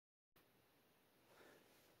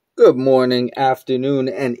Good morning, afternoon,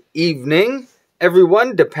 and evening,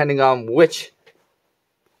 everyone, depending on which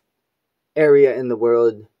area in the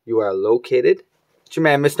world you are located. It's your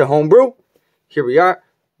man, MrHomebrew. Here we are.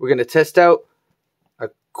 We're going to test out a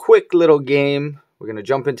quick little game. We're going to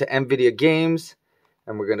jump into Nvidia Games,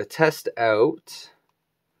 and we're going to test out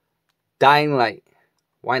Dying Light.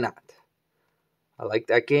 Why not? I like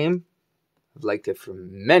that game. I've liked it for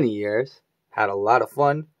many years. Had a lot of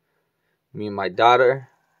fun. Me and my daughter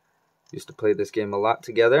used to play this game a lot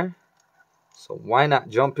together. So why not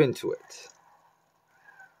jump into it?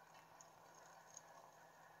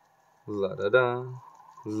 La-da-da.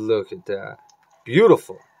 Look at that.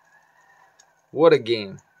 Beautiful. What a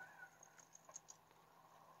game.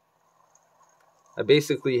 I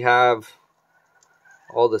basically have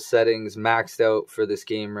all the settings maxed out for this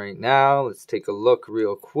game right now. Let's take a look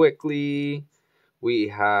real quickly. We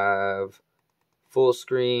have full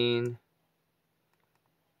screen,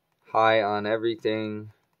 high on everything,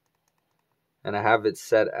 and I have it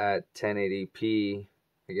set at 1080p,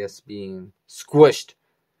 I guess being squished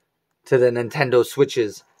to the Nintendo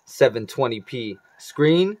Switch's 720p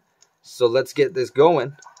screen. So let's get this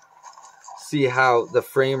going. See how the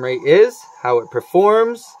frame rate is, how it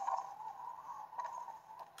performs.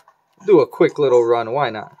 Do a quick little run,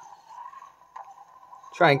 why not?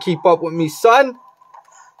 Try and keep up with me, son.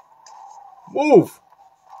 Move.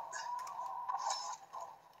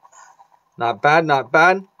 Not bad, not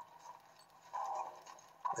bad.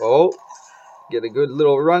 Oh, get a good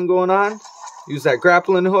little run going on. Use that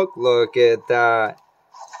grappling hook. Look at that.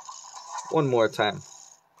 One more time.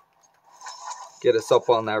 Get us up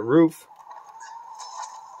on that roof.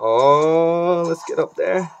 Oh, let's get up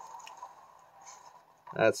there.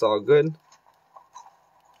 That's all good.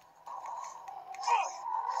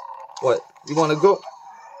 What? You want to go?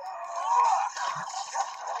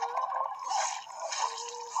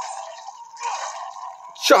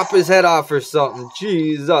 Chop his head off or something.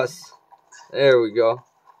 Jesus. There we go.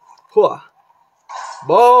 Hooah.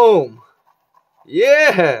 Boom.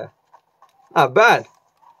 Yeah. Not bad.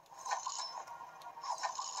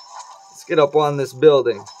 Let's get up on this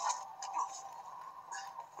building.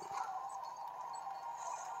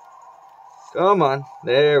 Come on.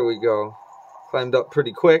 There we go. Climbed up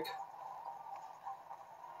pretty quick.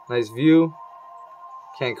 Nice view.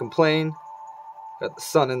 Can't complain. Got the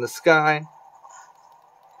sun in the sky.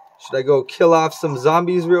 Should I go kill off some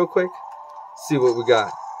zombies real quick? See what we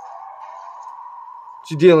got.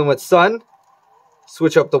 What you dealing with, son?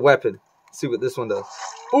 Switch up the weapon. See what this one does.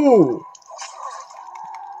 Ooh!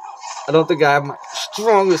 I don't think I have my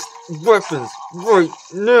strongest weapons right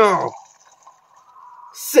now.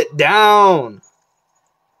 Sit down.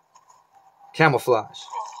 Camouflage.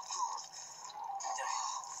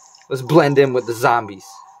 Let's blend in with the zombies.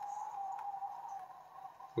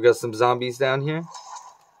 We got some zombies down here.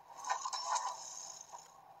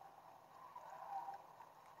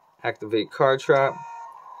 Activate car trap.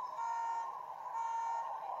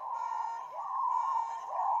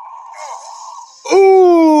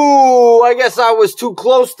 Ooh, I guess I was too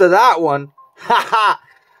close to that one. Haha,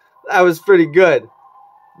 that was pretty good.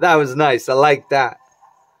 That was nice. I like that.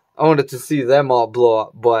 I wanted to see them all blow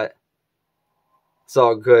up, but it's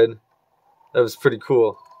all good. That was pretty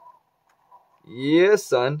cool. Yeah,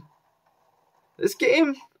 son. This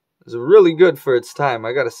game is really good for its time,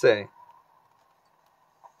 I gotta say.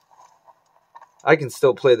 I can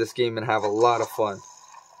still play this game and have a lot of fun.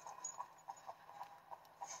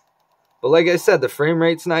 But like I said, the frame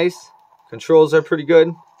rate's nice. Controls are pretty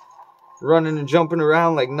good. Running and jumping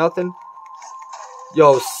around like nothing.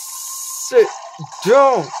 Yo, sit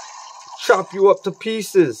down. Chop you up to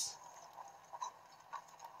pieces.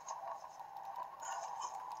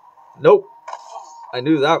 Nope. I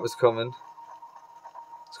knew that was coming.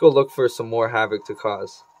 Let's go look for some more havoc to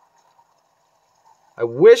cause. I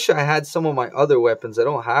wish I had some of my other weapons. I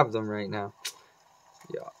don't have them right now.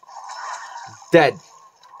 Yeah. Dead.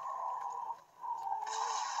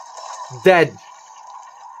 Dead.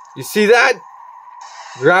 You see that?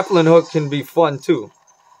 Grappling hook can be fun too.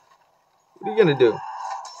 What are you gonna do?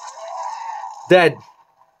 Dead.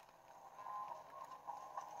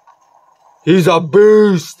 He's a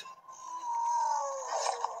beast.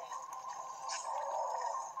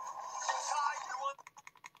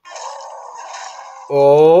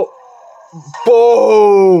 Oh,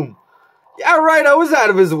 boom! Yeah, right, I was out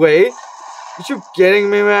of his way. Are you kidding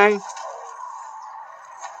me, man?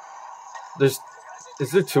 Is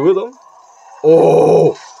there two of them?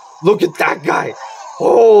 Oh, look at that guy.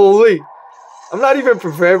 Holy. I'm not even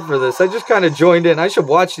prepared for this. I just kind of joined in. I should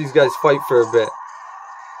watch these guys fight for a bit.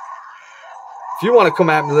 If you want to come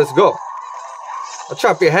at me, let's go. I'll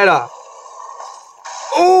chop your head off.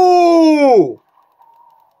 Oh!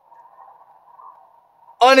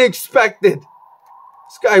 Unexpected.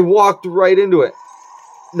 This guy walked right into it.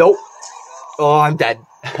 Nope. Oh, I'm dead.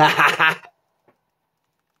 I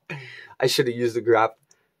should have used the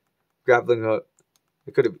grappling hook.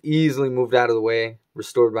 I could have easily moved out of the way,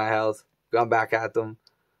 restored my health, gone back at them.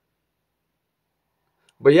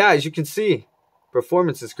 But yeah, as you can see,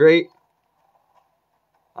 performance is great.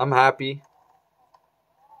 I'm happy.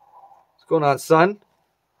 What's going on, son?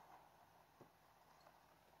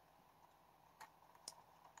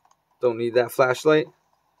 Don't need that flashlight.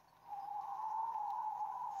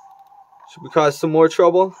 Should we cause some more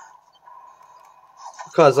trouble?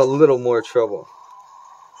 Cause a little more trouble.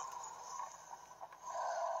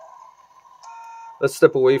 Let's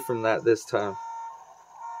step away from that this time.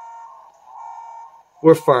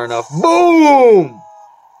 We're far enough. Boom!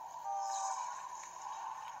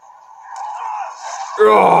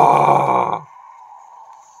 Rawr!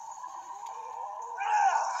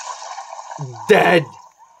 Dead.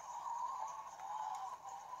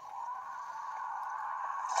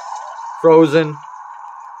 Frozen.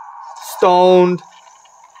 Stoned.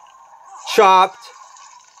 Chopped.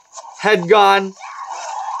 Head gone.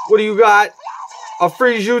 What do you got? I'll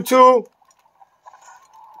freeze you too.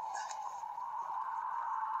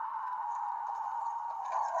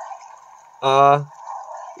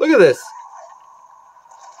 Look at this.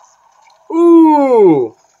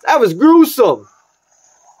 Ooh, that was gruesome.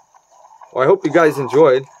 Well, I hope you guys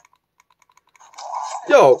enjoyed.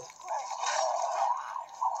 Yo,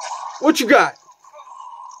 what you got?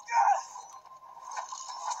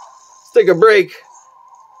 Let's take a break.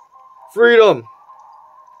 Freedom.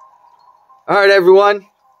 Alright, everyone.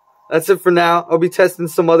 That's it for now. I'll be testing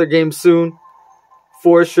some other games soon.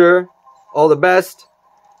 For sure. All the best.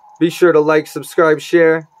 Be sure to like, subscribe,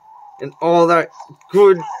 share, and all that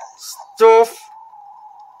good stuff.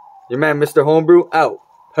 Your man, Mr. Homebrew, out.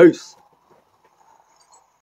 Peace.